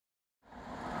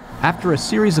After a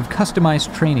series of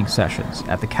customized training sessions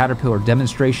at the Caterpillar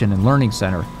Demonstration and Learning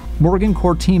Center, Morgan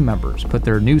Corps team members put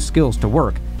their new skills to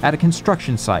work at a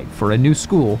construction site for a new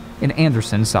school in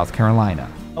Anderson, South Carolina.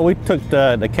 We took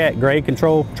the CAT grade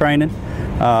control training,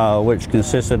 which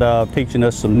consisted of teaching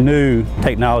us some new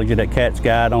technology that CAT's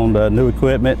got on the new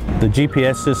equipment, the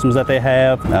GPS systems that they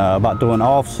have, about doing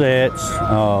offsets,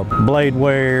 blade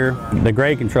wear. The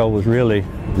grade control was really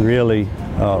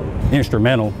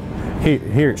instrumental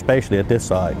here, especially at this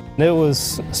site. It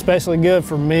was especially good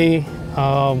for me,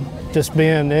 just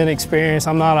being inexperienced.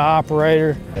 I'm not an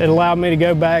operator. It allowed me to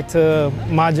go back to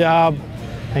my job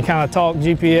and kind of talk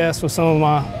GPS with some of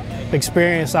my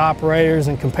experienced operators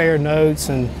and compare notes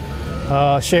and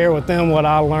share with them what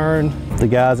I learned. The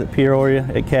guys at Peoria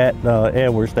at CAT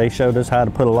Edwards, they showed us how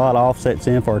to put a lot of offsets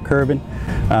in for our curbing,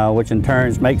 which in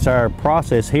turn makes our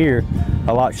process here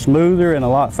a lot smoother and a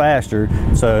lot faster.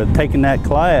 So taking that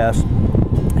class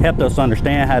helped us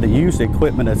understand how to use the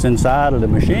equipment that's inside of the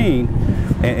machine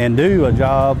and do a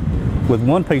job with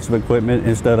one piece of equipment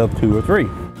instead of 2 or 3.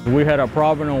 We had a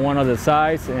problem on one of the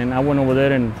sites, and I went over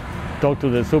there and talked to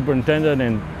the superintendent,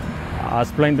 and I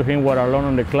explained to him what I learned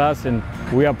in the class, and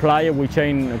we applied it. We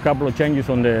changed a couple of changes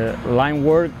on the line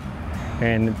work,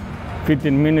 and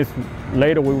 15 minutes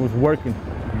later we was working.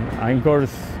 I encourage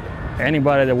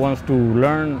anybody that wants to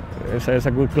learn, it's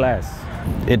a good class.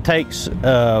 It takes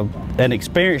an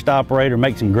experienced operator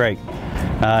makes him great,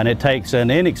 and it takes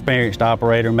an inexperienced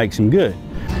operator makes him good.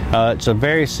 It's a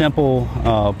very simple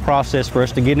process for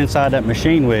us to get inside that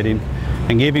machine with him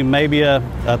and give him maybe a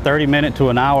 30-minute to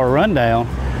an hour rundown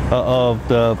of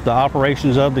the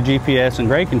operations of the GPS and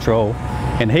grade control,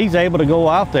 and he's able to go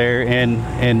out there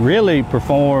and really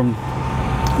perform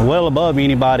well above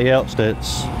anybody else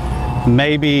that's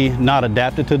maybe not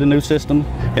adapted to the new system.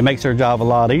 It makes their job a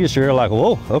lot easier. Like,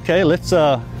 whoa, okay, let's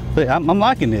I'm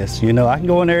liking this. You know, I can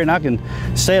go in there and I can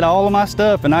set all of my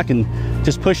stuff, and I can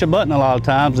just push a button a lot of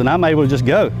times, and I'm able to just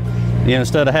go. You know,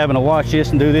 instead of having to watch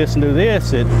this and do this and do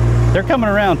this, they're coming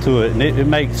around to it, and it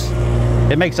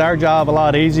makes our job a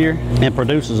lot easier and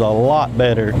produces a lot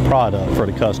better product for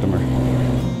the customer.